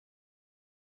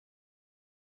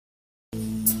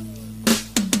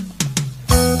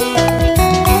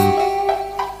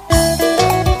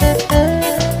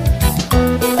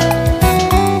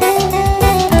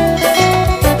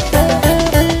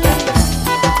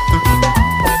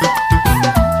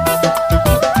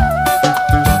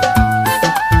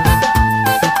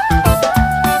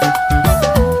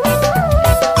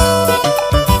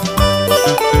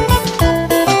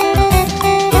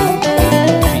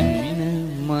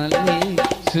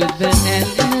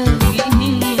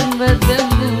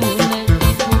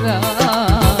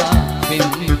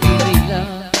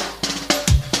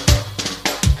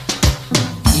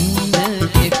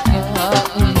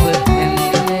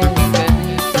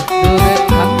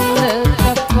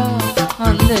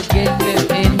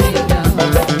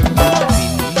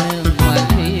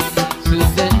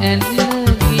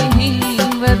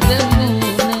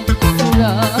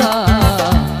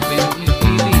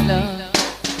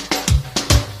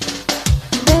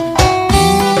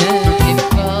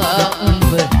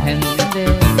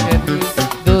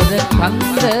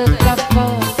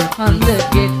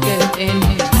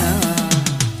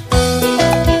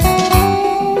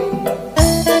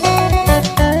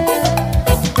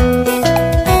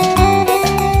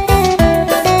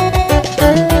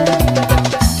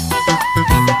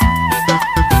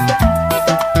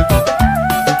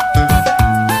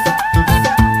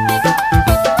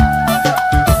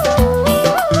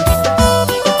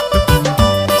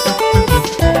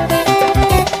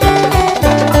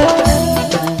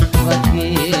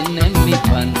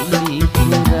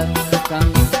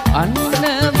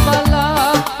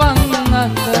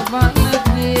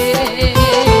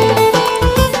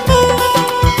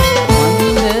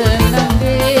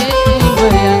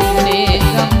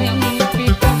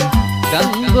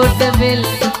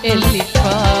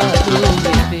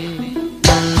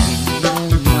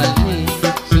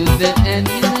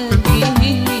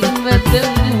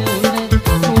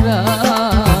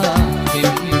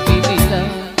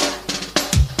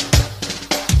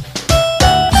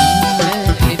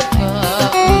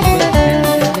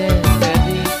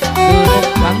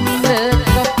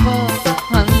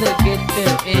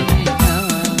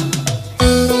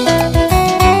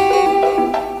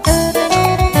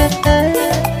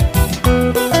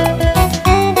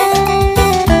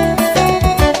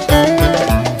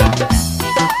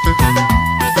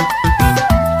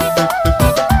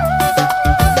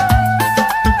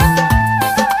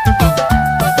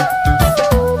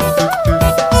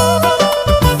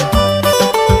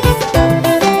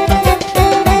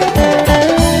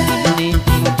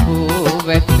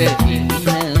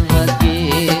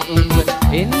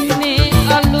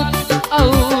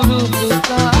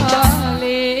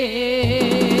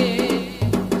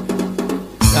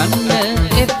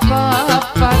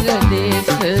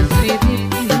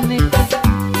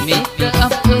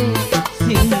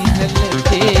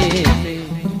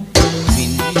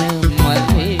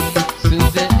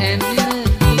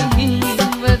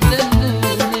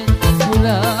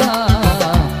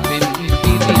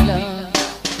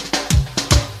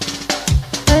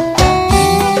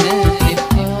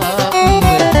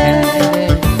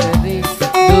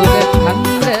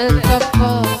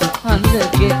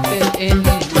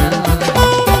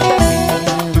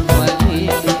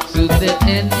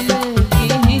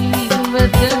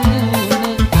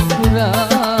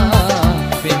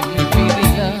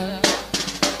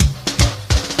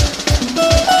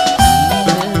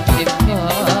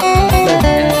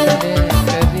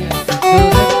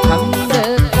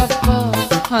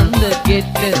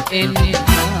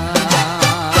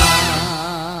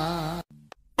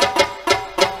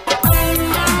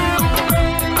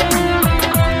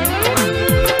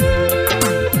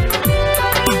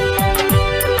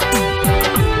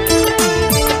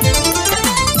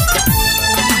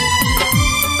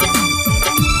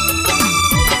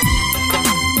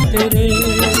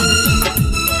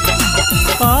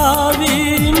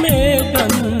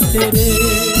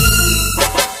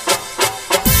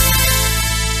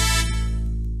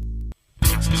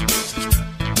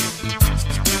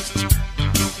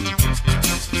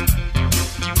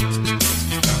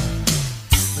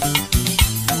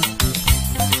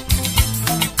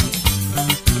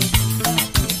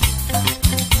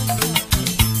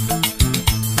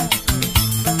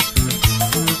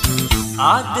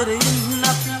ආදරයෙන්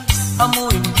අපි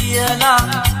හමුවෙන් කියලා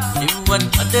නිවන්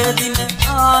අද දින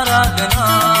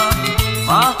ආරාධනා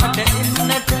මාකට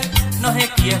එන්නට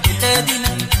නොහැකිය හිත දින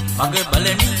මග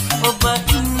බලමින් ඔබ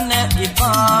ඉන්න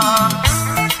එපා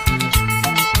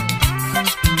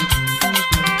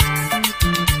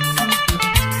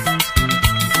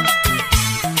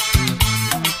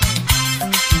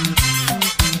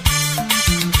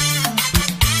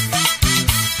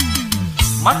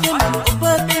මතෙන් ඔබ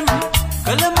දෙන්න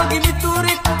කල මගේ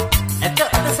මිතුරෙක් ඇත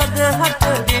අත සදහට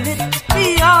දෙනෙත්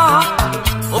පියා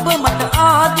ඔබ මට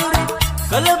ආදරේ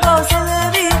කල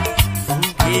බවසලවි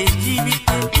ඔහුගේ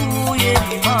ජීවිතේ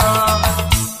ඌයේ මා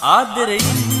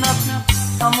ආදරයෙන් අපි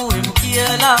හමුවෙමු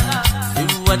කියලා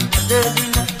දෙව්වත් අද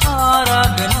දින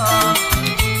ආරාධනා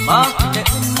මාකට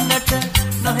එන්නට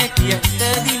නොහැකිය හිත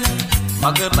දින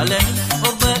මග බලමින්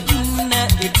ඔබ ඉන්න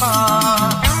එපා.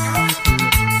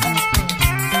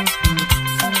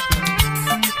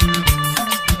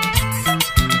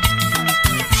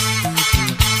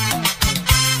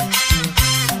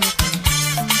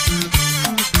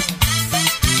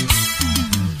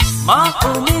 මා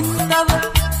උමින් තව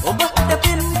ඔබට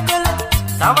පින් කළ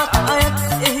තවත් අයත්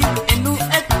එහි එනු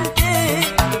ඇත්තේ.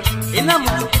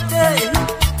 එනමුත් එහි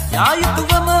යා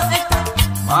යුතුවම ඇත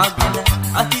මා ගැන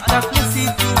අහිතක්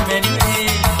සිදු වෙන්නේ.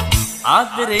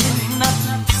 ආදරෙන්න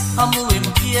හමුවෙන්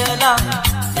කියලා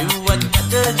එව්වත්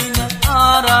අද දින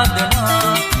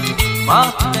ආරාධනා.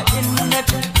 මාත්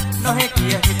එන්නට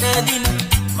නොහැකිය හිත දින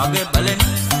මග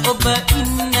බලමින් ඔබ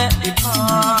ඉන්න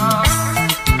එපා.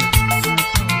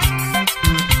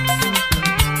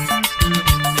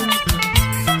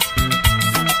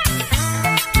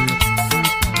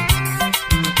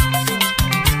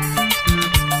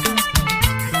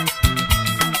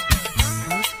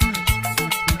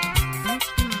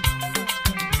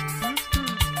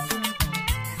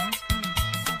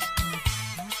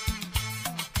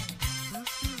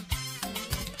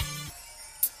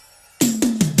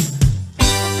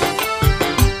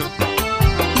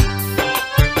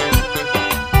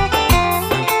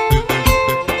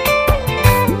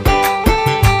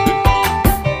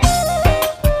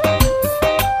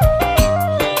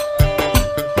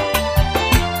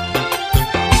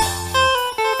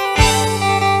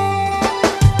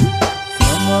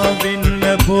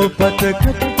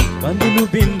 පතකට වඳුණු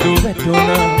බින්දු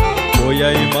වැටුණා.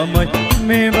 ඔයයි මමයි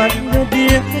මේ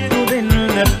වන්නදිය හතු වෙන්න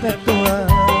පැතුවා.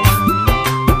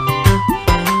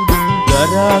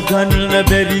 දරා ගන්න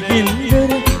බැරි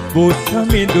ගින්දර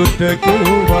බොස්සමිදුට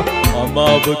කිව්වා.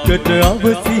 අමාවකට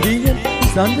අවසිහිය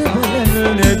සඳ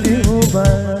බලන්න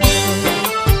දෙව්වා.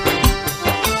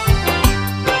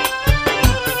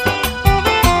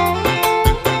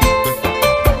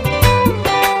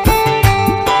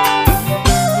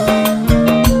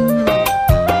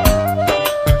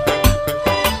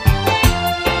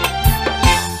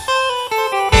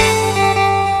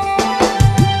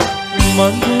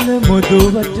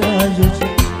 මුදුවටායුස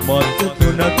මත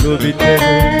තුනක් විතර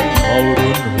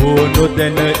අවුරුන් හෝ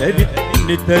නොදැන ඇවිත්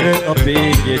නිතර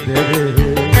අපේ ගෙදර.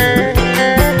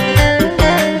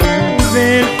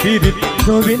 වේල් පිරිත්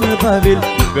නොවින බවිල්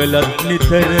ගලත්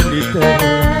නිතර නිතර.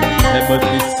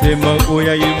 හැමතිස්සෙම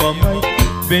ඔයයි මමයි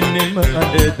වෙන්නෙම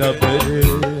අඩ දබර.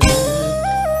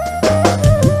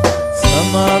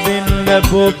 සමාවෙන්න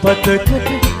බෝපතකට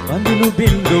වඳුණු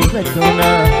බින්දු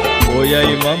වැටුණා.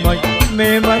 ඔයයි මමයි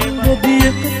මේ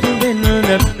වන්දදියකට වෙන්න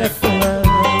පැතුවා.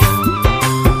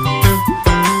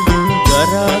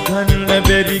 දරා ගන්න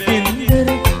බැරි ගින්දර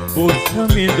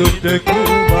බොස්සමිදුට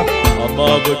කිව්වා.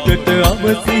 අමාවකට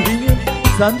අවසිහිය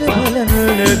සඳ බලන්න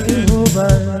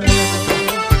දෙව්වා.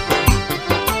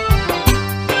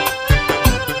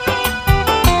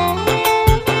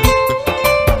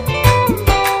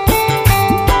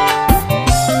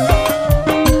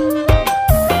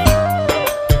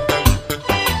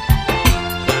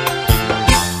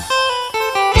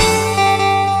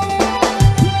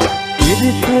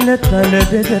 තල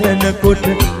දෙදරන කොට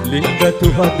ලිංගතු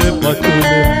හද පතුල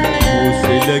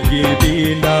මූසෙලගේ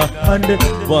දීනා හඬ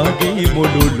වගේ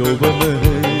මුළු ලොවම.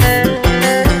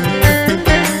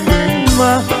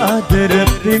 මහාදර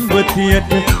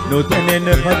පින්වතියට නොදැනෙන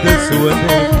හද සුවඳ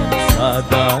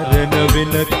සාධාරණ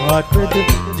වෙන කාටද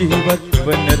ජීවත්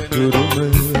වන තුරුම.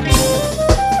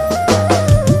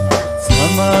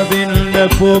 සමාවෙන්න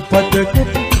පොපතකට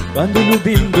වඳුණු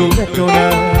බින්දු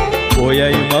වැටුණා.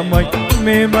 ඔයයි මමයි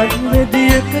මේ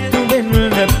මන්වැදියකට වෙන්න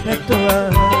පැතුවා.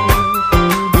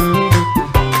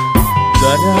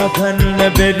 දරා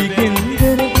ගන්න බැරි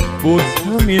ගින්දර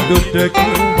බොස්සමිදුට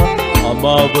කිව්වා.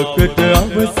 අමාවකට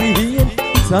අවසිහිය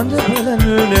සඳ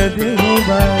බලන්න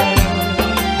දෙව්වා.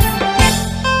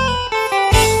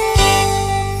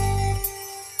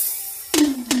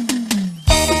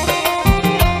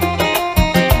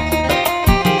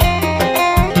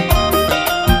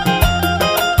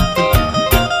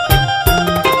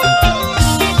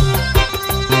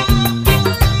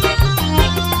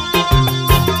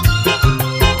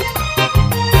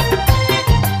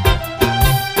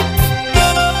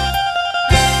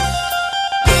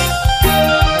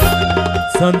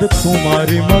 සඳ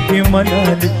කුමාරි මගේ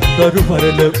මනාලි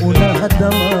කරුවරල උනා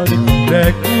දමාලි.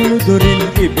 රැකුණු දොරින්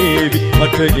ඉබේවි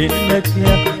මට එන්න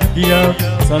කියා.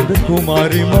 සඳ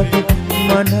කුමාරි මගේ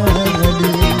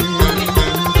මනාලි.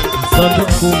 සඳ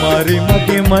කුමාරි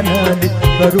මගේ මනාලි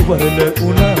කරුවරල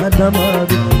උනා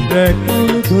දමාලි.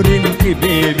 රැකුණු දොරින්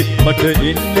ඉබේවි මට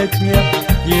එන්න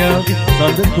කියා.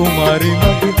 සඳ කුමාරි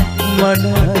මගේ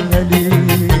මනාලි.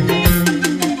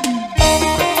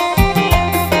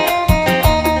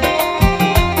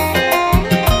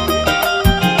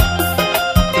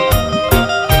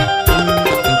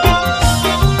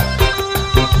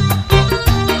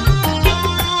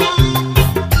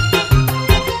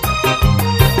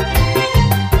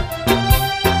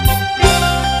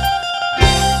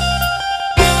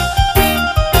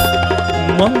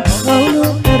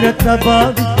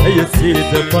 තබාවි ඇය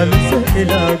සේද පලස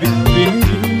එලාවි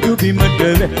විනිබින්දු බිමට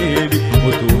වැටේවි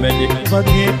මුතු මැණික්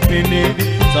වගේ පෙනේවි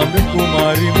සඳ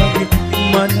කුමාරි මගේ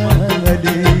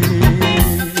මනවලේ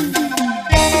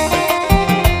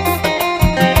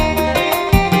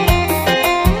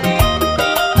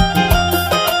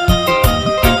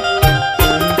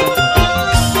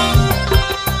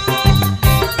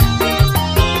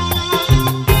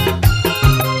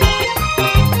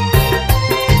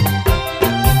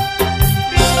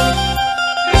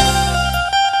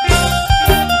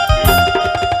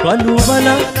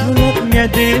කළුවලක්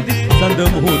නැදේවි සඳ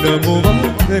මුහුණ මුවන්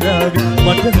කරාවි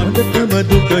මට හොඳටම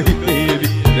දුක හිතේවි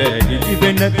රැගිලි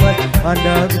වෙනකල්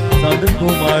අඬාවි සඳ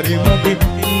කුමාරි මගේ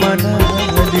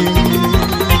මනවලේ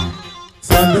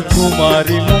සඳ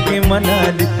කුමාරි මගේ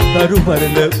මනලි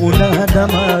කරුවරල උනා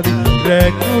දමාවි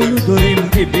රැකවුණු දොරින්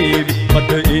ඉබේවි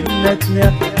මට එන්න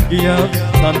කියා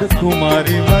සඳ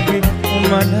කුමාරි මගේ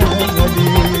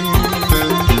මනවලේ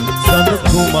සඳ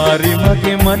කුමාරි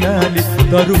මගේ මනලි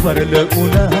කරුවරල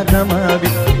උනා දමාවි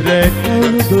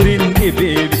රැකවුණු දොරින්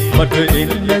ඉබේවි මට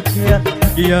එන්න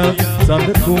කියා සඳ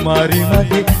කුමාරි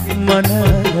මගේ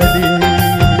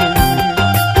මනවලේ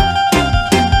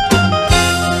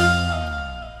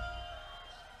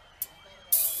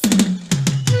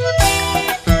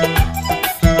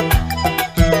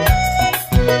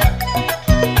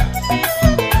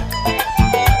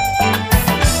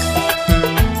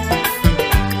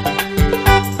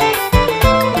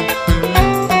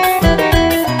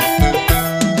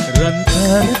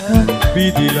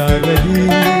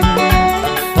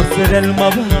අසරල්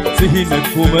මව සිහින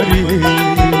කුමරි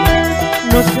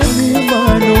නොසලී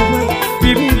මානව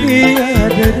පිවිදී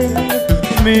ආදර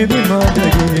මේ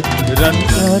විමාදයේ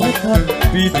රන්කාරක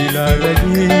පිදිලා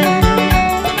ලගේ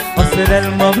අසරල්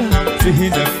මව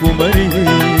සිහින කුමරි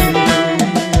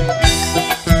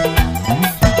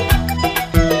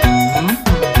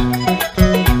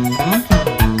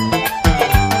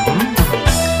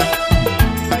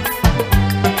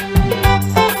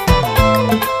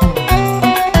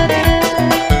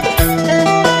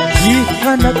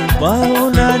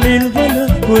बावना निर्बल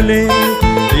खुले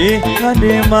एक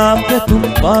कने माँ पे तुम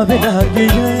पावे लागी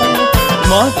है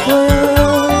माँ खोया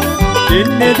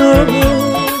इन्ने दोगे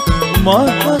माँ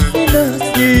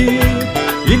पसंदी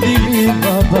इंदिली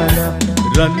बाबला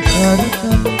रंकार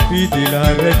का पीदिला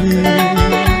रही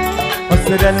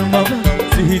असरल माँ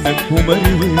सिहिन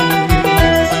कुमरी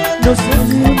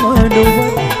नौसनी मानवा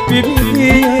पिबी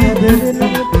आदर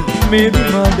मेरी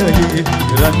मादरी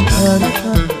रंकार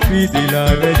का पीदिला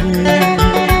रही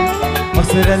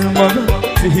असरल मग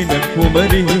सिहिन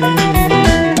कुमरी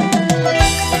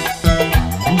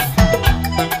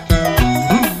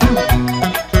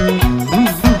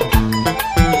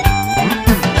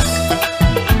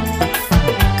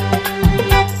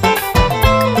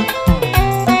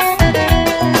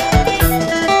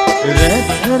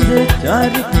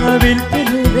चारिका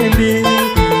विल्पिने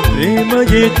प्रेम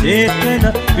ये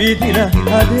चेतन पीदिला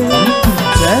हदे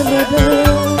सैमदा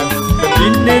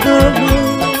इन्ने दोगो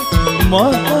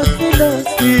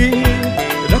मापसिलासी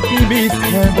रखी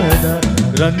बिस्मदा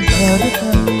रंकारका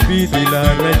पीदिला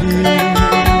रही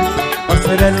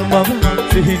असरल मवा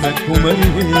सिहिन कुमरी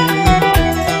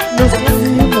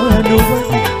नौसनी मानवा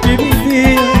पिबी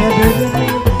आदर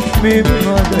मेरी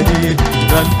मादरी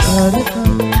रंकारका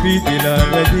पीदिला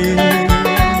रही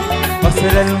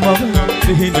असरल मवा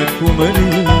सिहिन कुमरी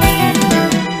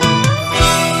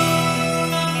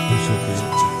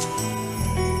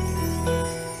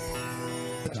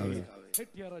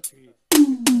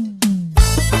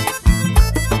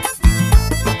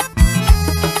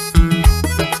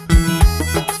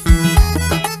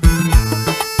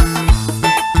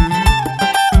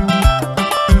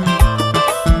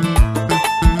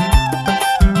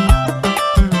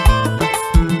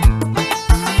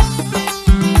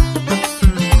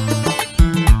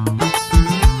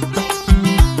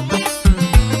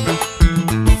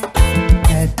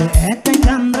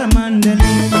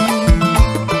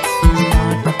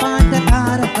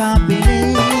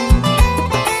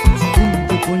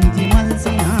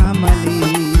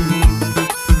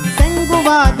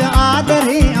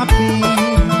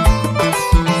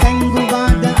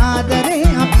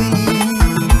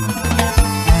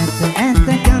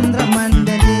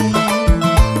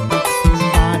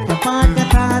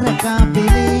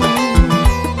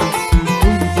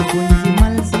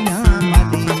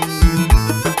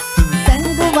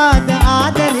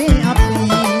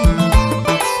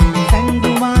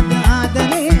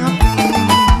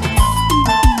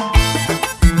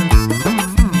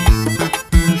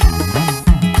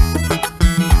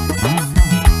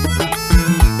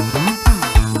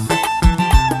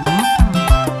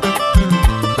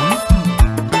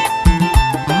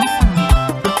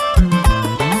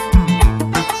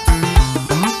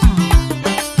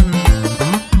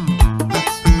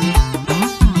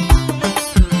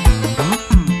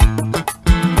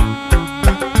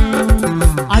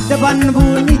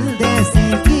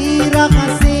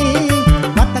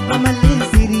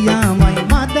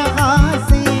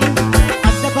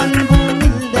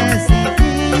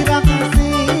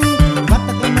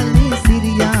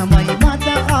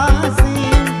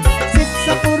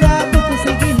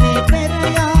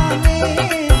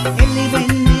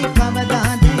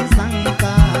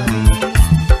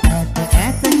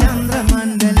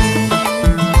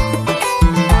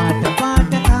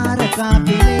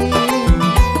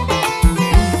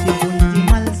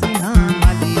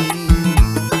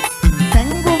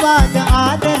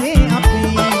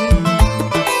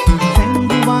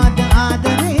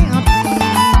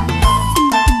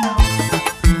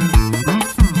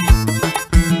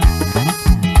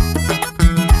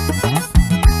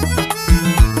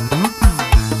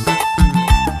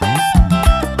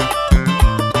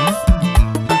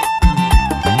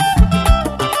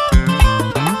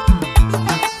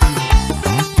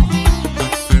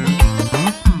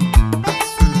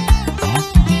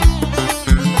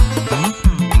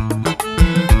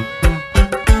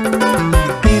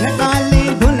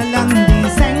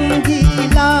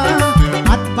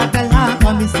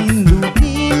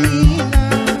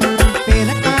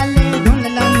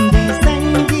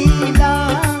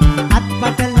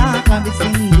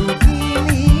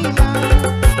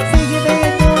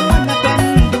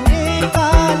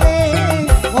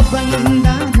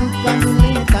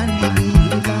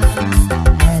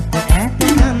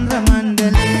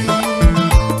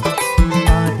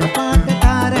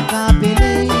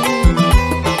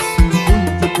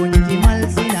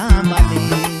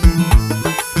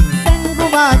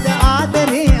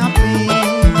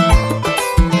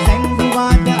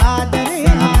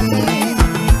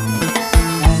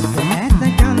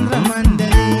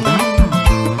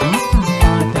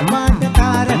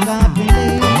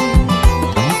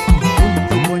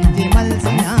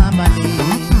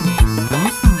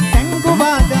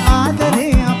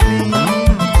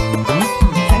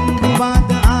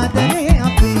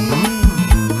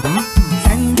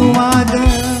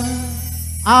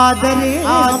ආදරේ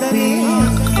අපි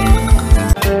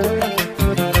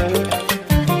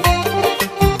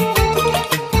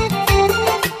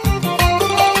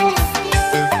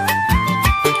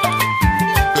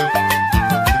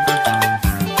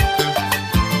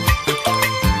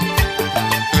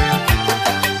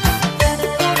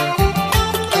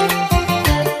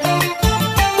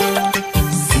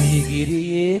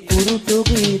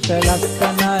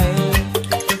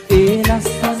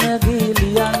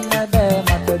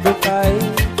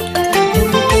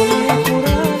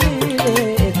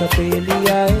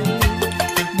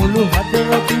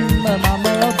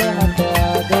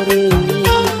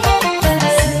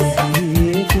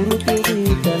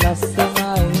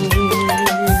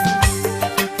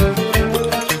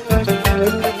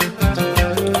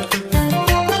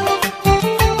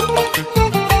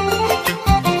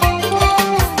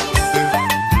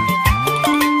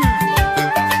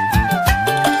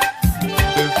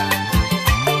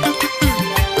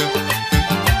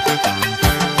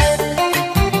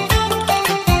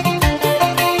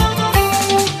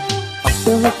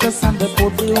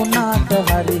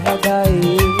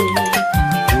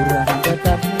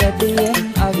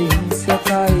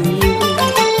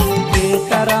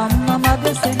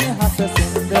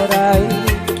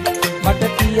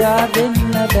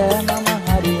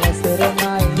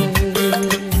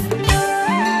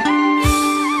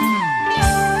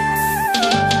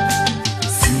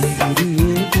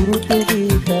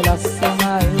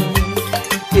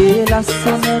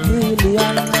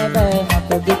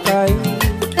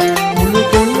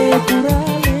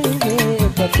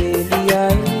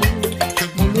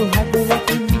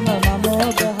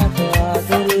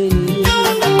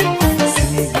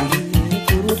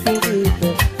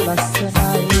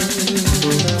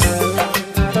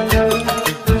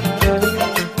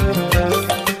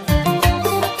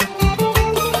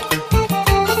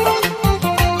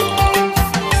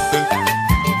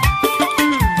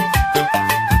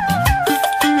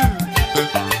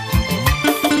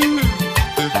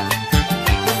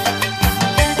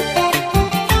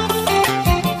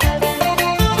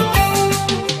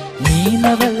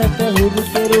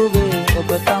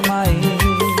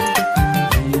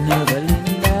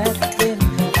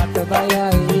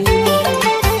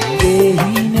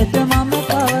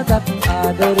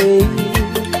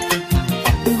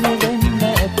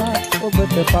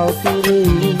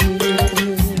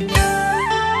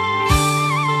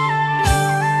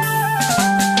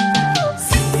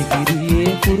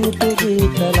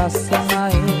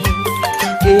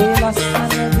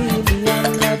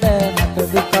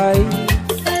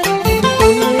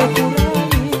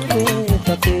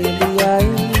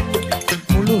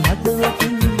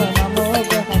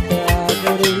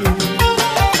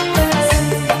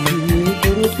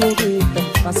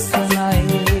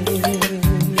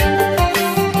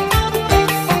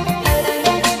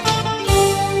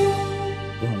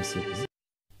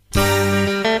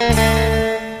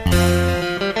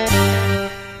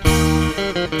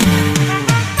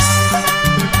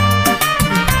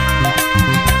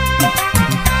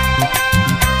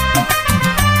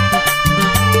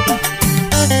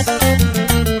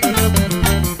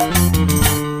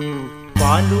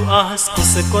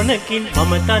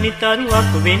මම තනි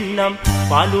තරුවක් වෙන්නම්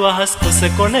පාළු අහස් කුස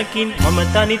කොනකින් මම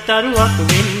තනි තරුවක්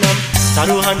වෙන්නම්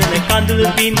තරුහනන කඳුළු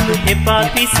බින්දු එපා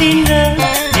පිසින්න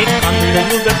එක් කඳුළ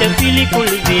නුගට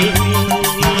පිළිකුල් වේවි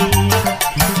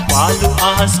පාළු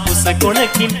අහස් කුස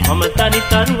කොනකින් මම තනි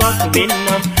තරුවක්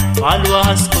වෙන්නම් පාළු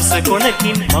අහස් කුස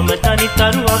කොනකින් මම තනි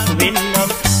තරුවක් වෙන්නම්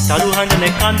තරුහනන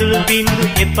කඳුළු බින්දු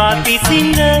එපා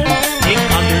පිසින්න එක්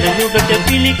කඳුළ නුගට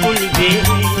පිළිකුල්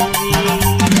වේවි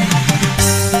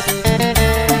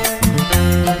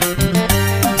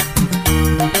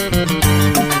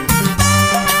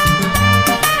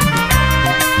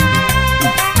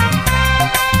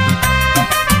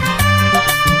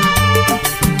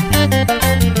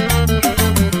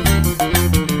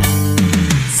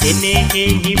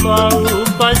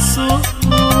පසු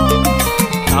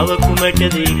තව කුමට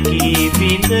දෙකී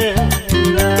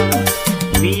බිඳලා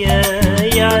විය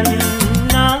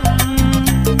යන්නම්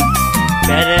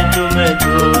පැරදුම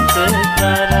දූත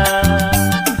කරා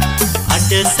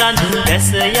අඩ සඳ දැස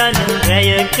යන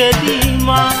රැයකදී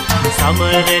මා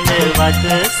සමරන වද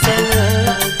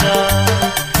සැලදා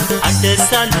අඩ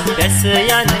සඳ දැස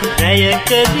යන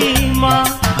රැයකදී මා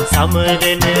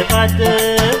සමරන වද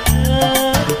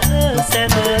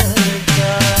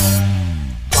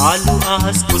පාළු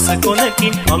අහස් කුස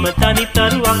කොනකින් මම තනි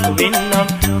තරුවක් වෙන්නම්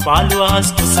පාළු අහස්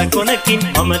කුස කොනකින්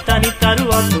මම තනි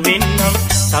තරුවක් වෙන්නම්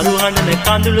තරුහනන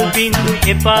කඳුළු බින්දු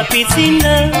එපා පිසින්න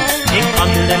එක්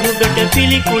කඳුළ නුගට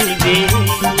පිළිකුල් වේවි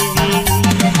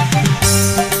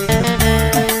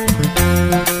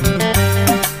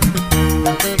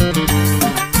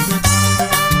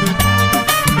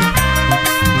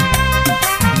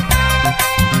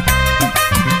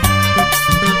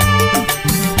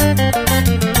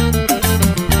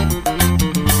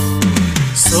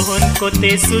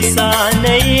කොතේ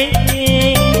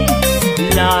සුසානයේ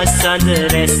ලාසඳ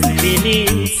රැස්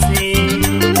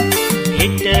පිලිසේ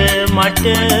හිට මට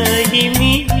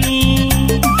හිමි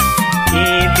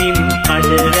ඒ බිම්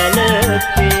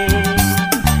කඩරැළපේ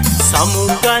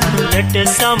සමුගන්නට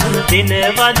සමු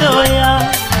දෙනවදොයා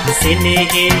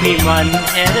සෙනෙහි විමන්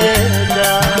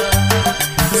ඇරදා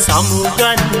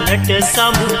සමුගන්නට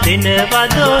සමු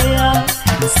දෙනවදොයා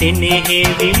සෙනෙහි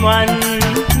විමන්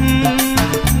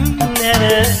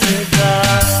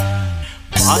ඇරදා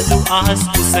පාලු අහස්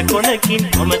කුස කොනකින්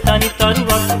මම තනි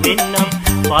තරුවක් වෙන්නම්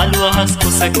පාලු අහස්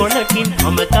කුස කොනකින්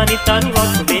මම තනි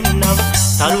තරුවක් වෙන්නම්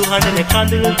තරු හඬන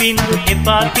කඳුළු බින්දු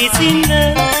එපා පිසින්න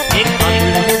එක්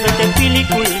අඳුරකට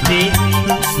පිළිකුල් දෙමි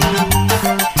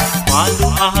පාලු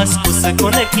අහස් කුස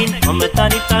කොනකින් මම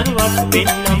තනි තරුවක්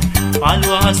වෙන්නම්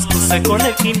පාලු අහස් කුස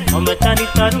කොනකින් මම තනි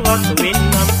තරුවක්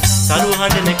වෙන්නම් තරු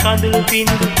හඬන කඳුළු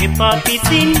බින්දු එපා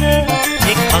පිසින්න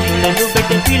එක්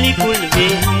අඳුරකට පිළිකුල්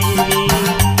දෙමි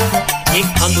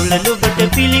एक अंदुल नुबट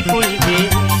पिलिकुल वे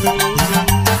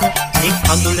एक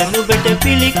अंदुल नुबट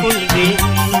पिलिकुल वे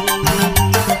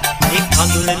एक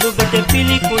अंदुल नुबट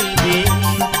पिलिकुल वे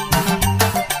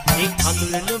एक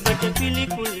अंदुल नुबट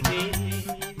पिलिकुल वे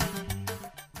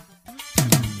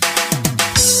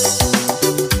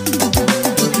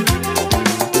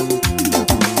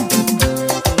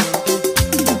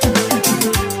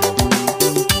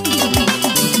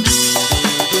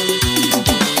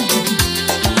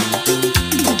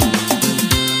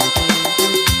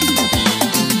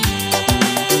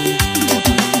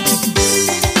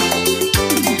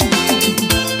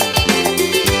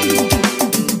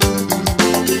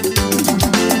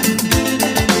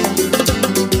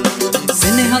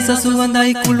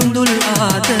සුවඳයි කුළුඳුල්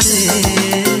ආදරේ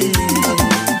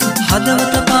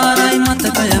හදවත පාරයි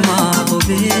මතකය මා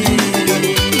ඔබේ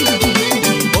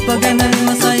ඔබ ගැන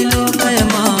විමසයි ලෝකය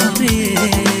මා ප්‍රියේ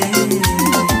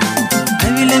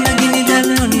ඇවිලෙන ගිනි දැල්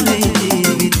නොනිවෙයි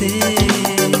ජීවිතේ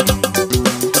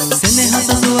සෙනෙහස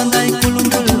සුවඳයි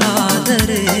කුළුඳුල්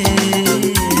ආදරේ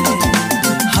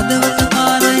හදවත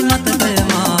පාරයි මතකය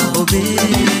මා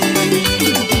ඔබේ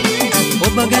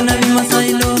ඔබ ගැන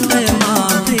විමසයි ලෝකය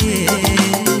මා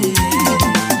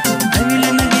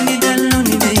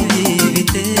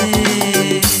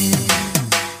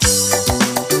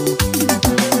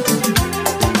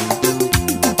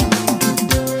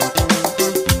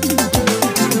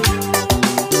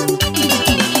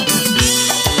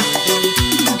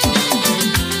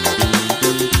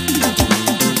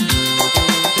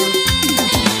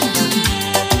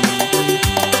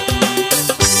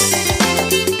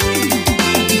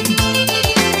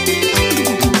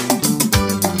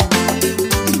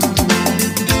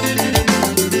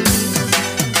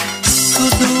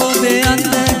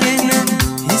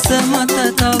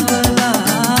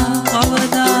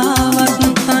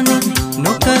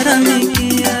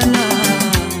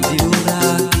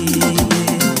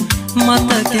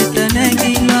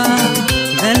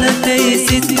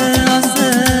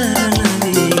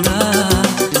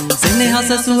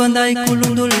සුවඳයි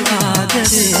කුළුඳුල්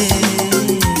ආදරේ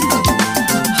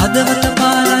හදවත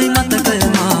පාරයි මතකය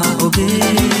මා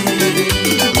ඔබේ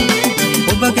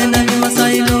ඔබ ගැන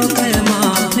විමසයි ලෝකය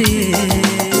මා ප්‍රියේ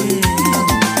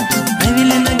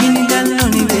ඇවිලෙන ගිනි දැල්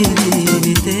නොනිවෙයි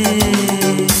ජීවිතේ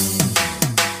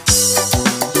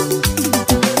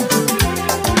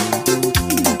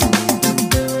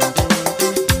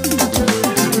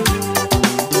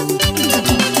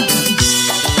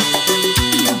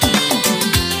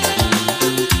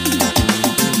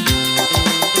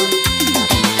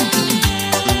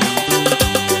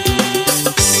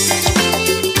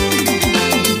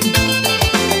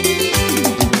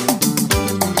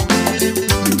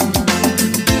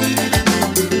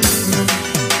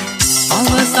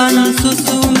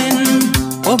සුසුමෙන්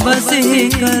ඔබ සිහි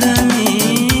කරමි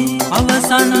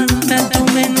අවසන්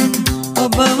පැතුමෙන්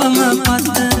ඔබවම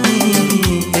පතමි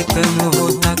එක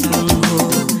මොහොතක් හෝ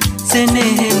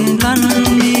සෙනෙහෙන්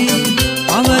ලන්වි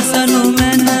අවසනු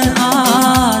මැන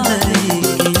ආදරේ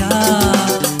කියා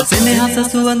සෙනෙහස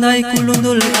සුවඳයි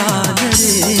කුළුඳුල්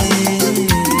ආදරේ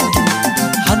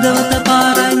හදවත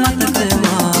පාරයි මතකය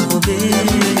මා ඔබේ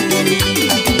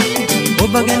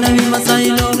ඔබ ගැන විමසයි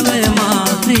ලෝකය මා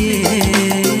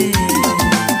ප්‍රියේ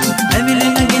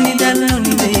ඇවිලෙන ගිනි දැල්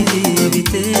නොනිවෙයි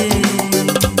ජීවිතේ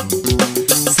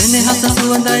සෙනෙහස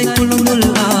සුවඳයි කුළුඳුල්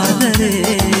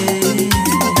ආදරේ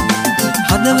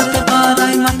හදවත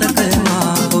පාරයි මතකය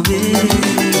මා ඔබේ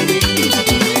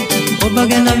ඔබ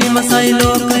ගැන විමසයි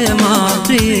ලෝකය මා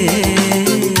ප්‍රියේ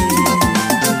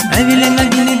ඇවිලෙන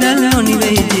ගිනි දැල්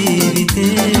නොනිවෙයි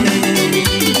ජීවිතේ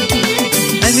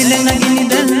ඇවිලෙන ගිනි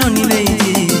දැල් නොනිවෙයි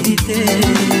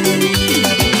ජීවිතේ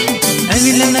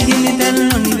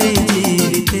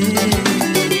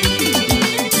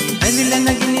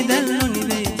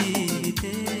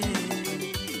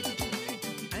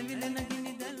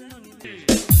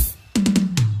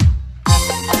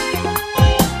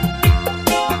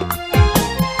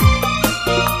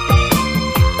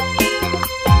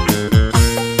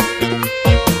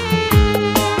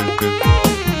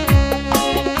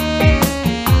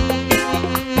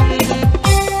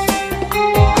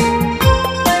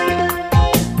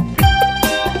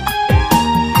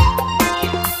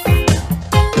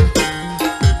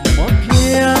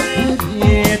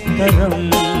තරම්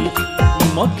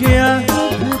මගේ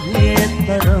ආදරේ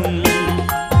තරම්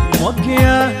මගේ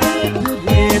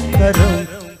ආදරේ තරම්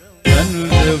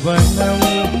චන්ද්‍රවනම්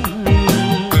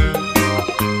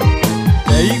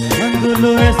ඒ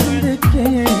කඳුළු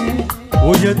ඇසෙන්නේ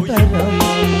ඔය තරම්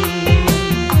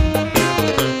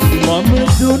මම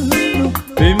දුන්නු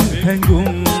පෙම් හැඟුම්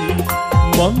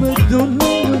මම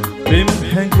දුන්නු පෙම්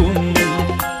හැඟුම්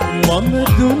මම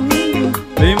දුන්නු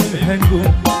පෙම්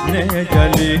හැඟුම් නෑ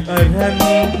ජලේ අරන්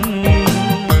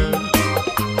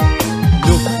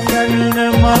දුක් කරන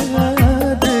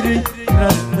මාදරි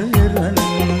රත්තරන්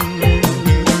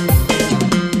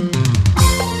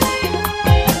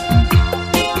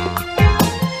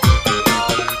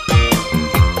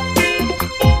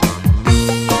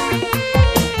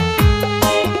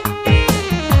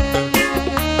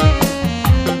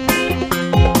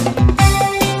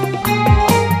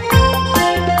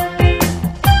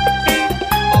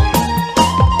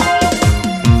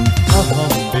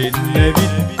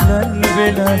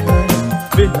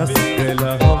වෙනස්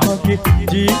වෙලා මගේ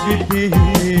ජීවිතේ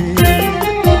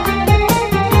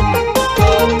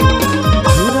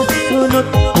දුරස්වනොත්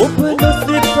ඔබ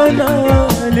නොසිතනා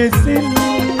ලෙසින්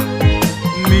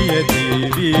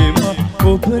මියදීවීම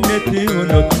ඔබ නැති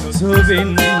වුණොත්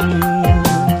සුවින්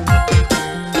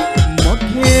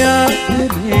මගේ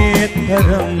ආදරේ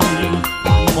තරම්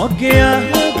මගේ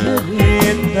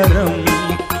ආදරේ තරම්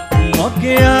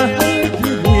මගේ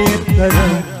ආදරේ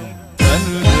තරම්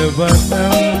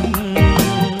වනම්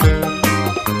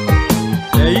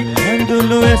ඒ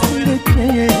කඳුළු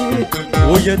ඇසෙන්නේ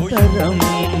ඔය තරම්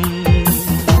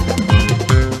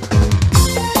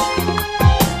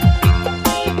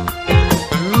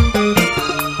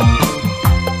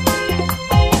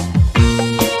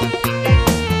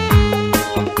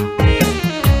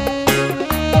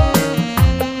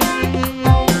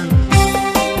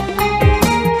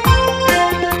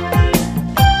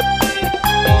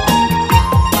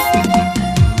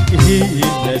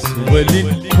වලින්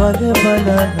බල බල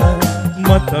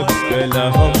මතක්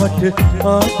කළා මට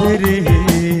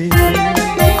ආදරේ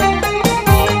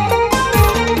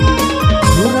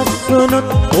දුරස්වනොත්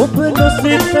ඔබ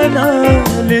නොසිතනා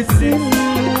ලෙසින්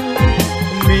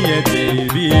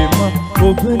මියදීවීම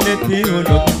ඔබ නැති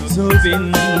වුණොත් සුවින්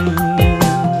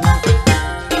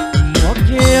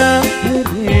මගේ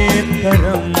ආදරේ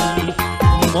තරම්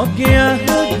මගේ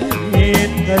ආදරේ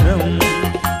තරම්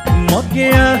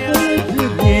මගේ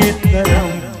ආදරේ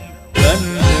තරම්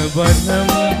ගන්වනම්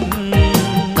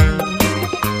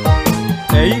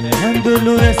ඒ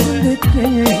කඳුළු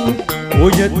ඇසෙන්නේ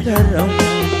ඔය තරම්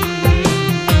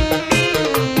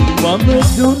මම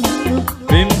දුන්නු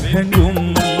පෙම් හැඟුම්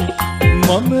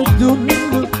මම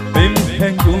දුන්නු පෙම්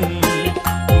හැඟුම්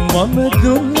මම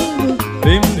දුන්නු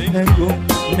පෙම් හැඟුම්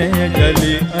නෑ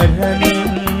ජලේ අරන්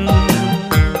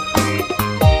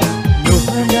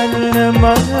නොහලන්න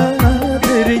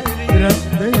මාදරි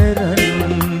රත්තරන්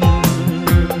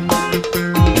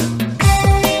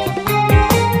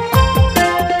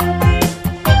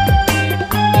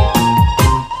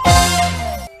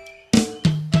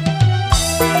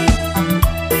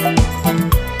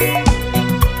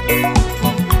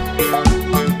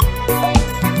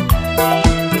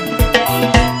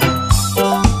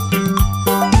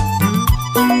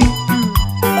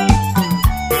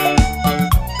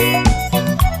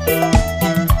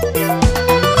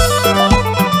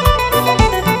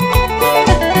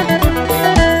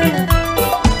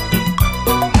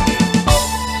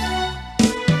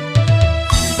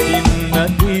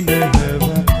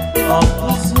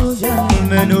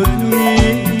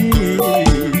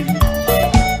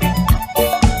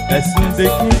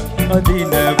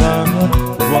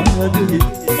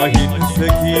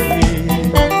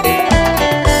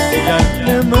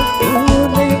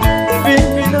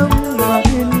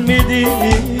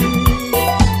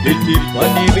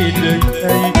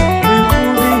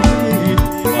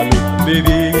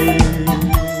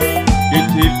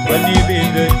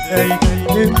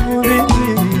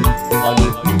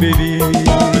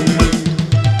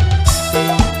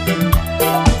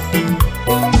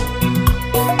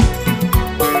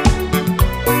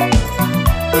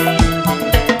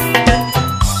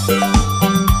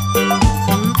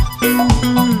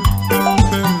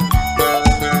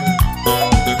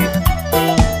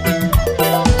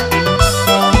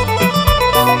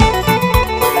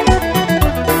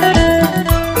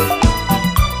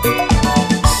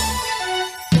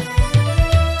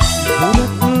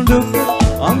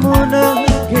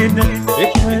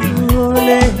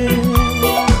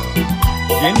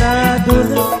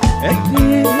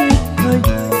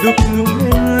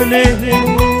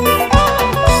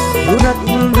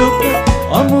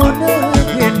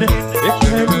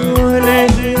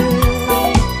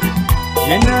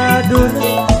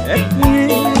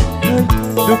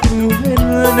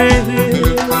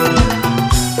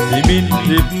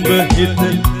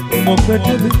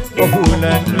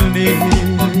කොහොලන්නේ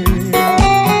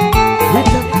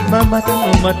හිත මමත්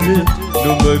මට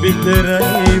නුඹ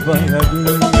විතරයි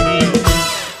වගේ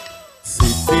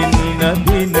සිතින්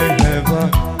නදිනවා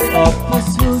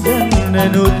අපසු යන්න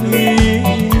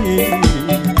නොදී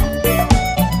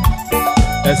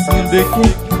ඇසුන්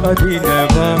දෙකේ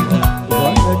අදිනවා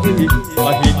වගේ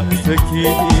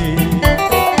අහිංසකී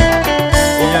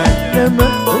යන්නම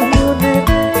ඕනේ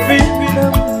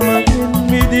වින්නම් මගෙන්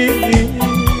මිදී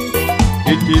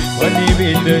ඉති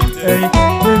පණිවිඩයි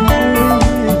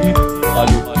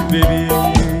අලුත් වෙවි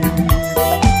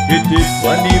ඉති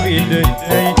පණිවිඩයි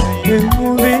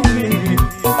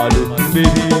අලුත්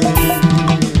වෙවි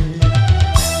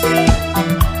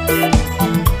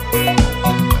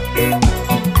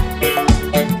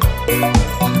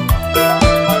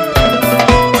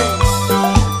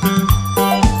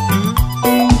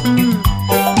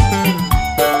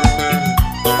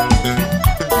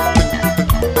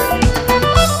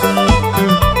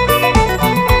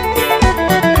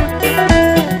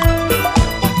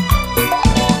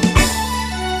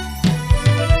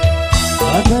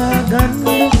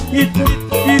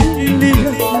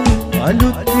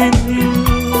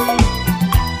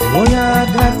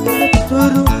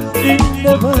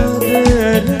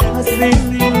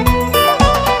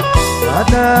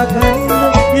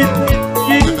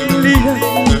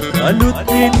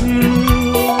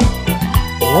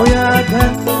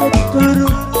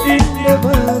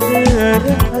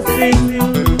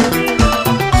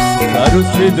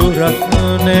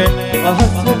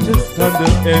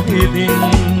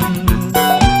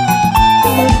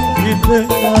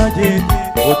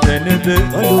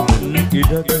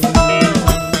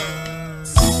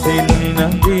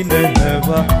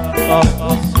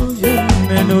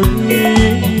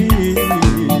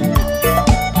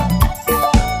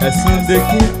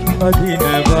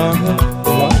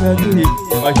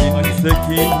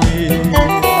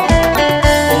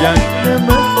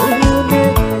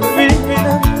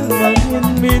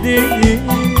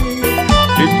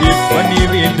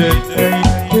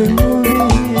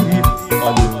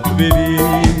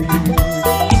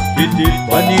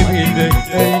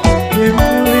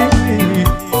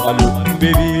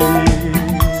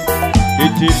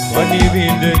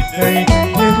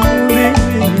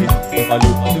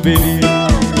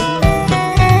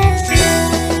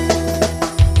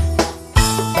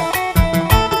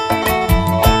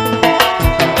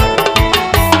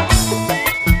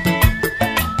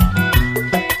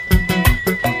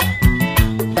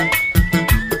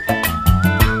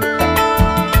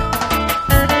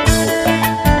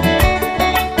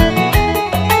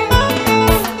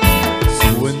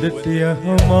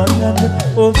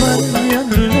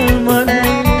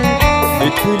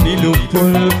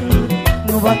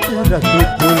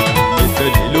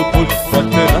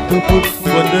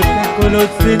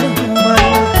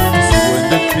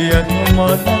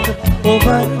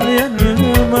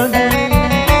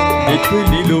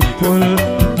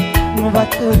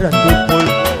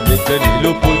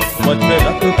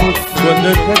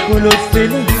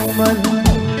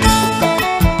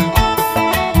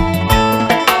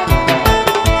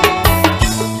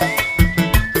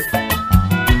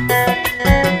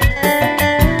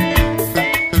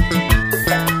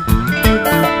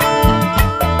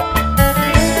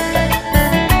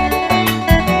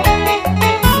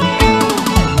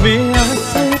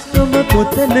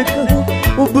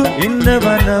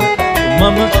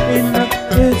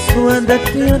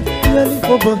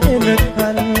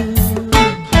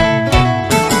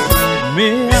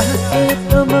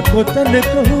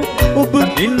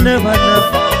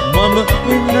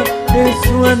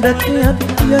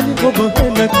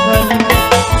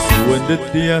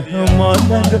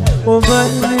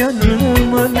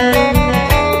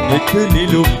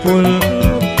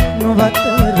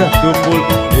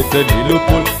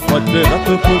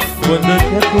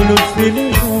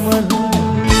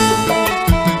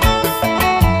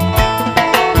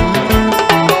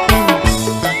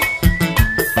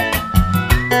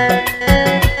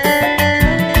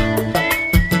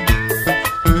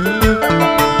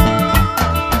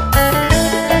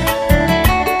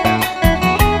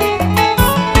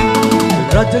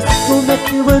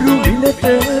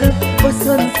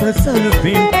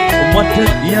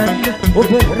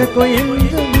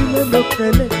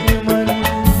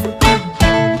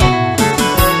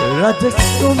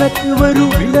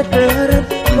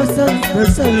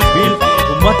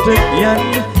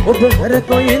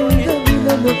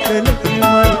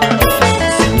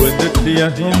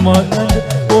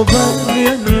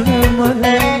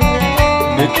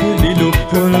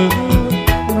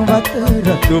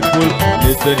රතු පුල්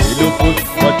නෙත නිලු පුල්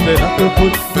වට රතු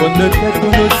පුල් කොඳ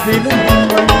කැකුණු සිනමන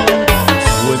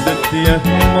වොඳ තිය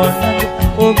මන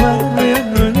ඔබ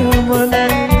යනමන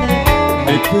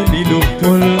නෙත නිලු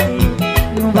පුල්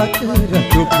වට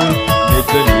රතු පුල්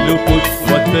නෙත නිලු පුල්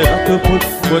වට රතු පුල්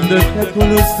කොඳ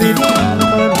කැකුණු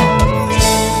සිනමන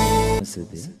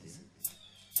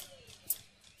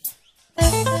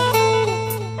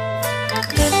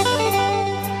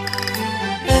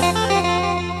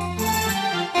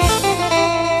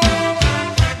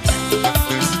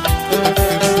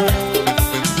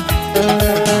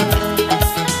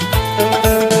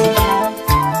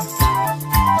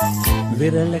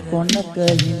විරල කොනක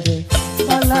හිඳ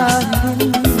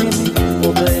බලාහින්නේ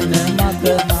ඔබ එන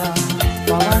මගමා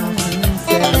පවන්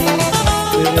සැලේ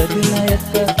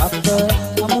පෙරදිනයක අප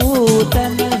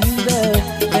අමුතන හිඳ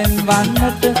වෙන්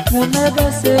වන්නට මුණ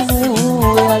ගැසෙමු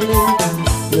යලි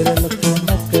විරල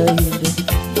කොනක හිඳ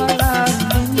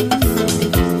බලාහින්නේ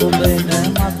ඔබ එන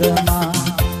මගමා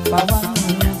පවන්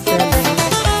සැලේ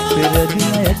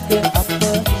පෙරදිනයක අප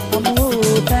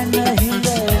අමුතන හිඳ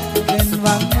වෙන්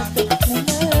වන්නට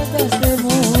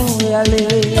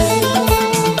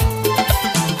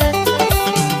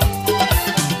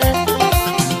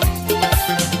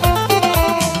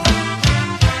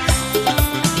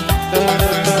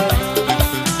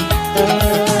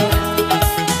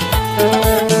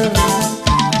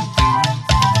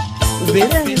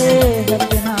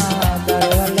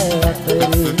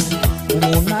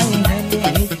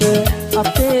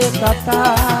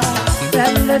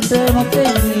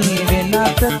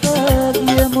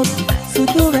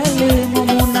සුදු වැලේ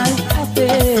මොමුණයි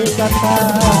අපේ කතා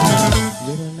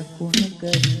විරල කුණක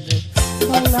හිඳ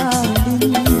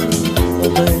බලාහින්නේ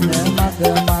ඔබ එන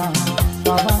මගමා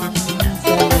පවන්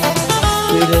සැලේ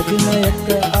පෙරදිනයක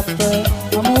අප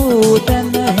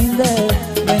අමුතන හිඳ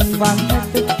වෙන්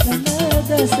වන්නට මුණ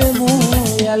ගැසෙමු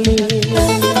යලි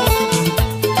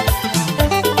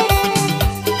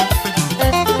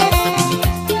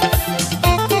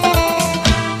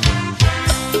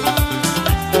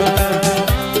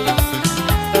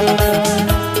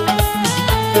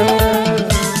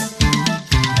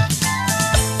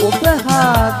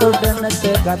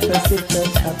ගත සිත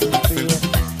සතුටිය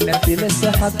නැති ලෙස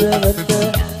හදවත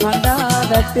හඬා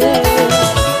වැටේ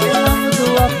එනඳු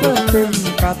අපතෙන්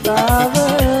කතාව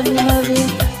නිමවි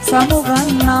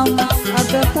සමුගන්නම්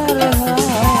අද තරහා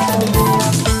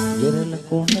විරල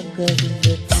කොනක හිඳ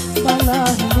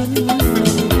බලාහින්නේ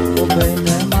ඔබ එන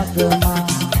මගමා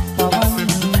පවන්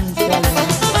සැලේ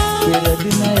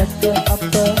පෙරදිනයක අප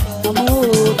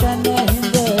අමුතන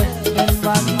හිඳ වෙන්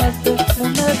වන්නට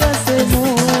මුණ ගැසෙමු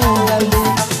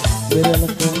විරල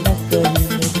කොනක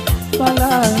හිඳ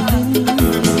බලාහින්නේ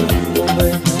ඔබ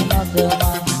එන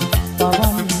මගමා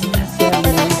පවන්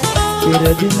සැලේ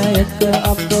පෙරදිනයක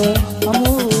අප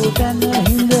අමුතන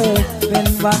හිඳ වෙන්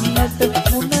වන්නට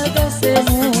මුණ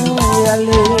ගැසෙමු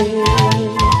යලි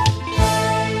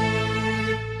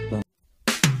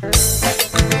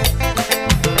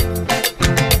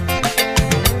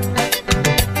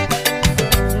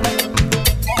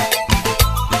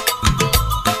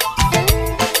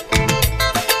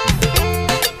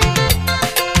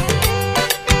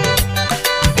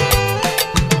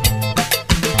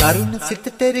තරුණ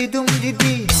සිතට රිදුම්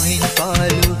දිදී නොයින්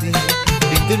පාළුවේ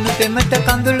බිඳුණු පෙමට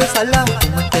කඳුළු සලා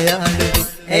කුමට යාළුවේ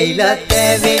ඇයිලත්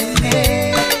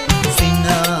ඇවෙන්නේ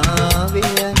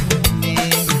සිනාවේ යන්නේ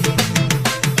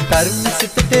තරුණ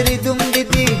සිතට රිදුම්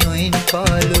දිදී නොයින්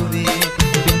පාළුවේ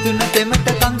බිඳුණු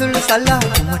පෙමට කඳුළු සලා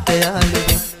කුමට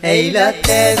යාළුවේ ඇයිලත්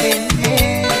ඇවෙන්නේ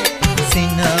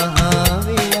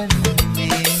සිනාවේ යන්නේ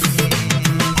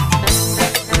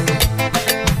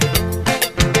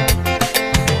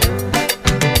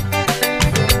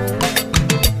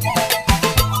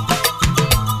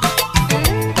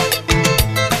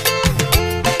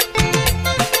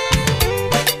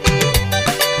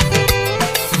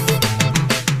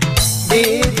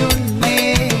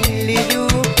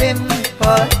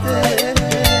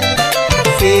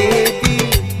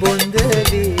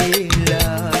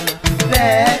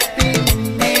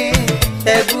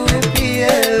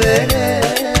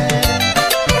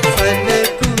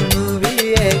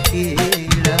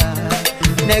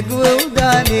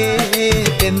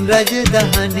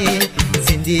රජදහනේ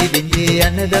සිඳී බිඳී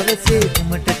යන දවසේ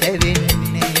කුමට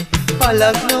තැවෙන්නේ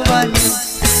පලක් නොවන්නේ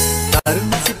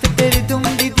තරුණ සිත පෙරිදුම්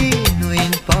දිදී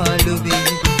නොයින් පාළුවේ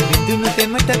බිඳුණු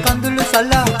තෙමට කඳුළු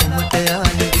සලා කුමට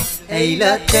යාළුවේ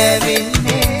ඇයිලා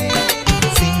තැවෙන්නේ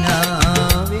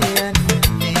සිනාවේ යන්නේ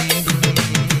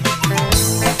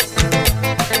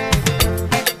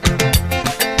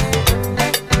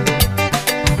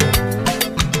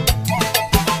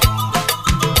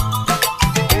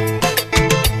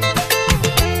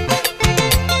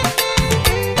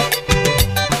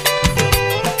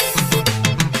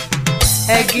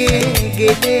ඇගේ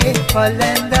ගෙඩේ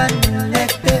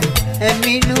පලඳන්නට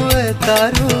ඇමිනුව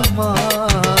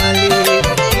තරුමාලේ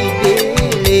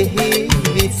ඉබේලෙහි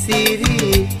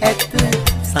විසිරි ඇත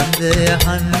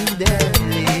සඳහන්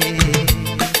දැලේ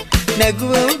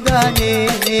නැගුව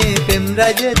උදානේ පෙම්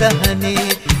රජ දහනේ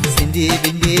සිඳී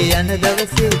බිඳී යන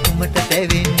දවසේ කුමට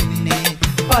පැවෙන්නේ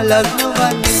පලක්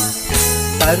නොවන්නේ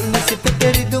තරුණ සිත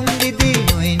පෙරිදුම් දිදී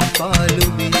නොයින්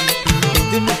පාළුවේ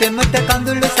දුනු පෙමට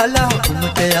කඳුළු සලා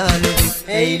කුමට යාළුවේ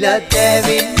එයිලා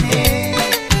තැවෙන්නේ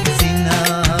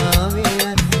සිනාවේ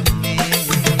යන්නේ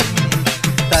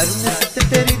තරුණ සිත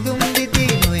පෙරිදුම්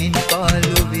දිදී නොයින්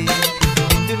පාළුවේ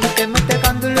දුනු පෙමට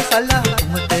කඳුළු සලා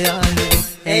කුමට යාළුවේ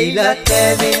එයිලා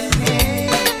තැවෙන්නේ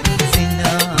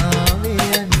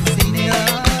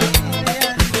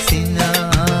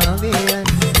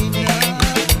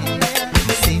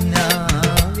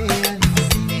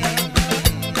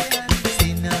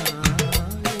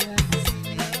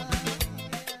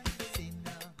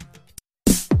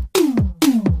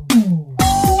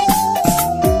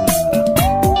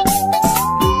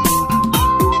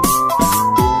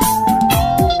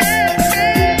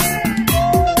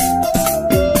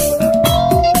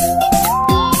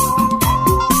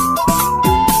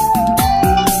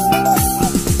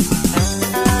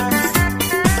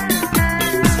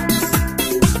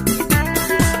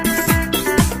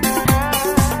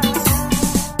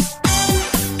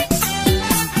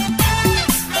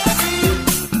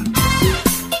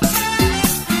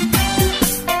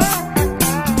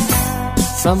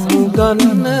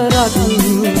සමුගන්න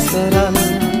රත්තරන්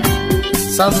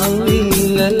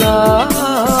සමුවිල්ලලා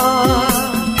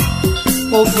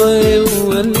ඔබ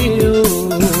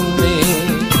එව්වලියුමේ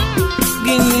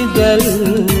ගිනි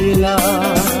දැල්විලා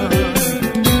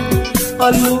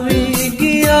අලු වී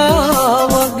ගියා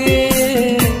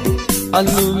වගේ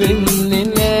අලු වෙන්නේ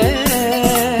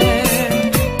නෑ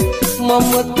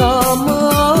මම තාම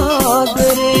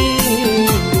ආදරේ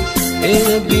එන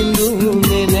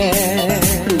බිඳුනේ නෑ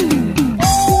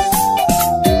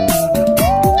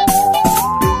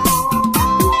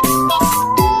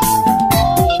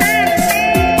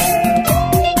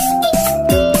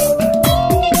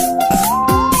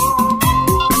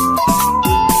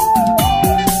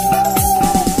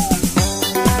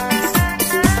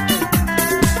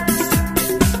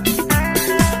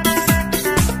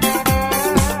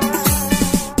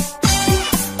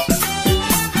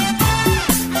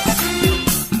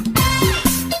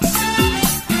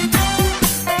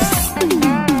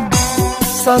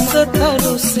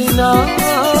සඳතරු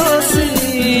සිනාසී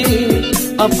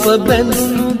අප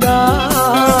බැඳුනුදා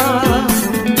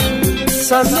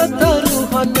සඳතරු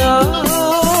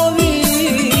හනාවී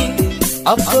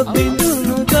අප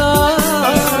බිඳුනුදා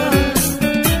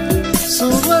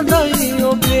සුවඳයි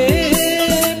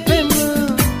ඔබේ පෙම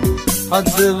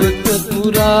හදවත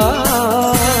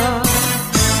පුරා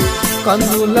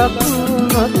කඳුලක්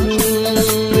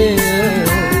මතුනේ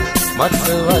මට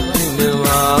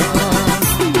වදිනවා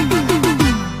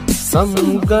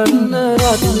සමුගන්න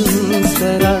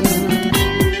රත්තරන්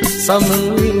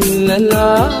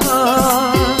සමුවිල්ලලා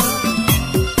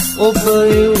ඔබ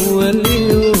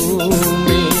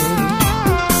එව්වලියුමේ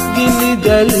ගිනි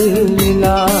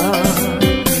දැල්විලා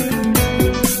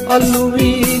අලු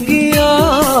වී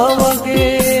ගියා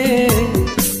වගේ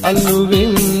අලු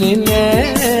වෙන්නේ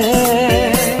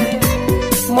නෑ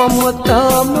මම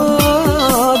තාම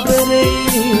ආදරේ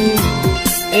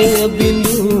එය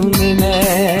බිඳුනේ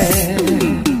නෑ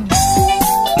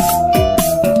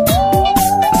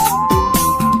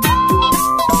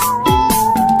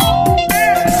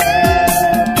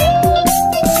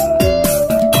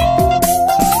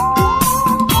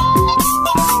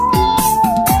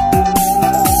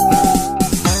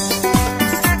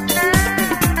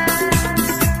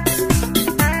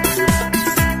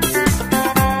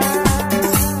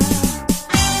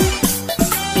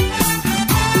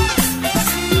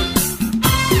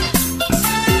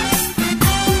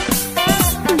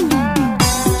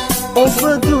ඔබ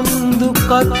දුන්දුකත්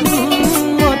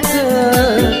මට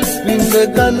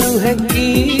විඳගනු හැකි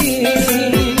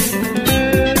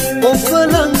ඔබ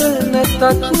ළඟ නැතත්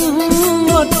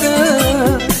මට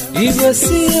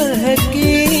ඉවසිය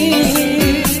හැකි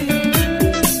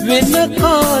වෙන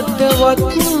කාටවත්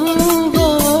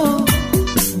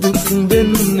දුක්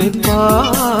දෙන්න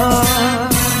එපා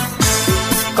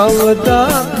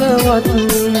කවදාකවත්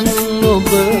ඔබ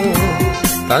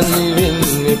තනි වෙන්න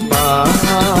එපා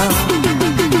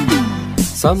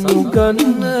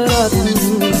සමුගන්න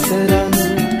රත්තරන්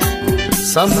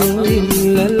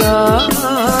සමුවිල්ලලා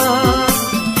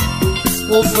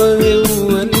ඔබ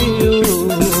එව්වලියුමේ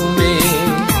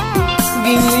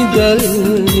ගිනි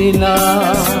දැල්විලා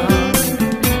විනා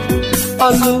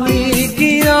අලු වී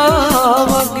ගියා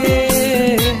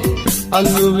වගේ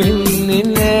අලු වෙන්නේ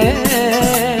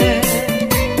නෑ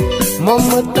මම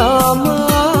තාම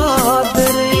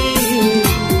ආදරේ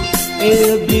එය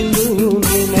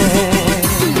බිඳුනේ නෑ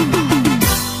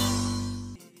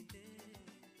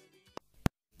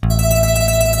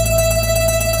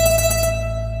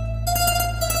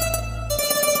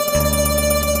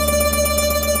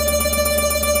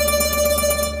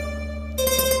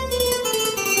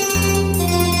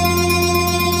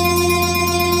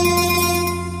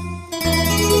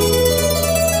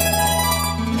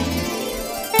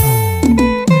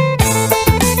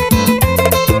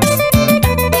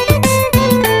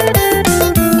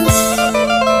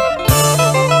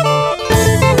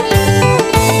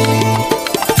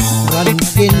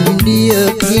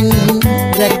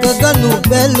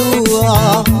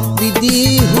බැලුවා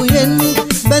විදී හුයෙන්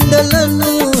බැඳලනු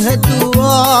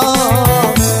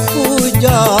හැදුවා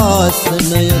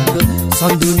පූජාසනයක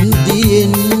සඳුන්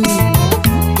දියෙන්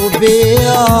ඔබේ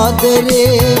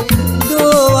ආදරේ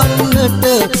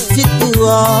දෝවන්නට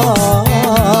සිතුවා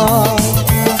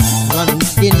රන්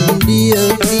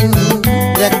කෙන්ඩියකින්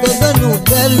රැකගනු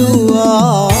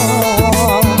බැලුවා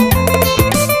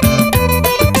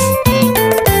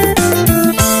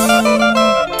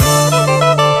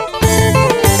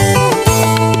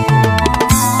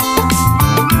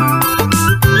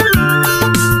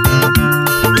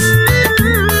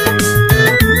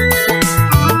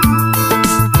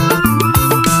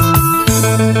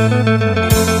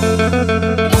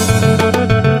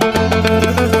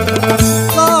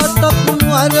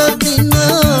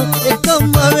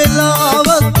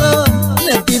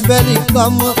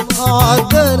කම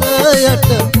ආදරයට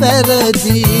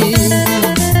පෙරදී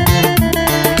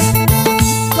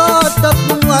කාටත්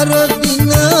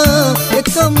වරදින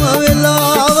එකම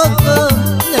වෙලාවක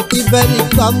නැති බැරි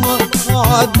කම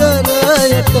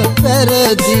ආදරයට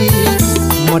පෙරදී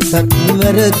මටත්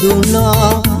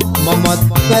වැරදුනා මමත්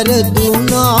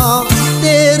වැරදුනා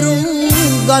තේරුම්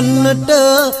ගන්නට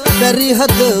බැරි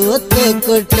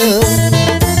හදවතකට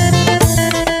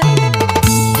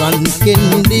රන්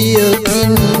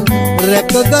කෙන්ඩියකින්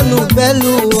රැකගනු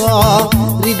බැලුවා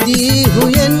රිදී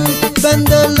හුයෙන්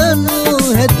බැඳලනු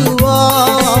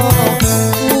හැදුවා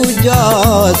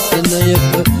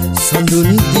පූජාසනයක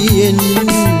සඳුන් දියෙන්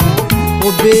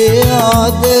ඔබේ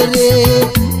ආදරේ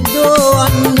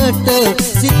දෝවන්නට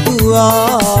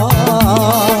සිතුවා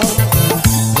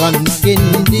රන්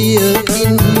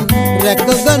කෙන්ඩියකින්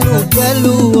රැකගනු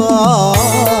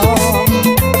බැලුවා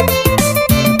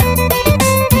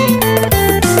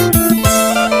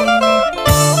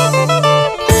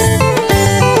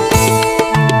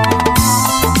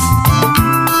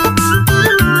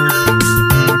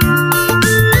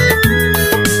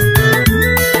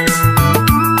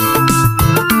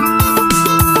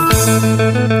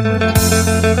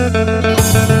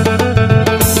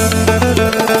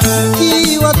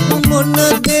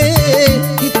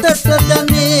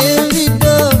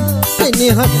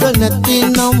හස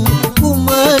නැතිනම්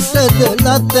කුමටද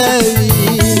ලතවි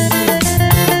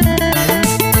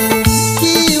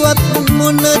කීවත්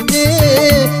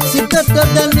මොනදේ සිතට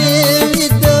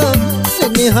දැනේවිද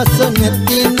සෙනෙහස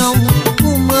නැතිනම්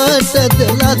කුමටද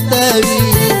ලතවි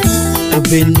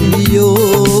ඔබෙන්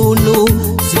ලියෝණු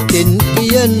සිතෙන්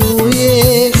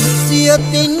කියනුයේ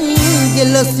සියතින්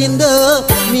ගෙලසිඳ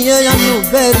මිය යනු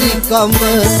බැරිකම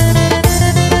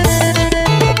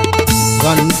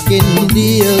රන්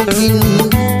කෙන්ඩියකින්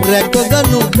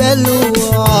රැකගනු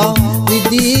බැලුවා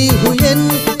විදී හුයෙන්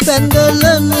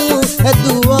බැඳලනු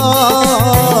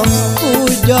හැදුවා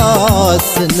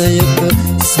පූජාසනයක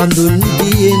සඳුන්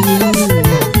දියෙන්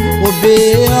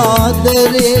ඔබේ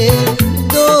ආදරේ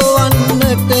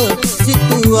දෝවන්නට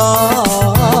සිතුවා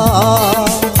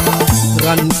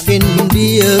රන්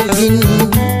කෙන්ඩියකින්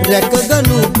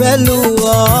රැකගනු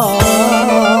බැලුවා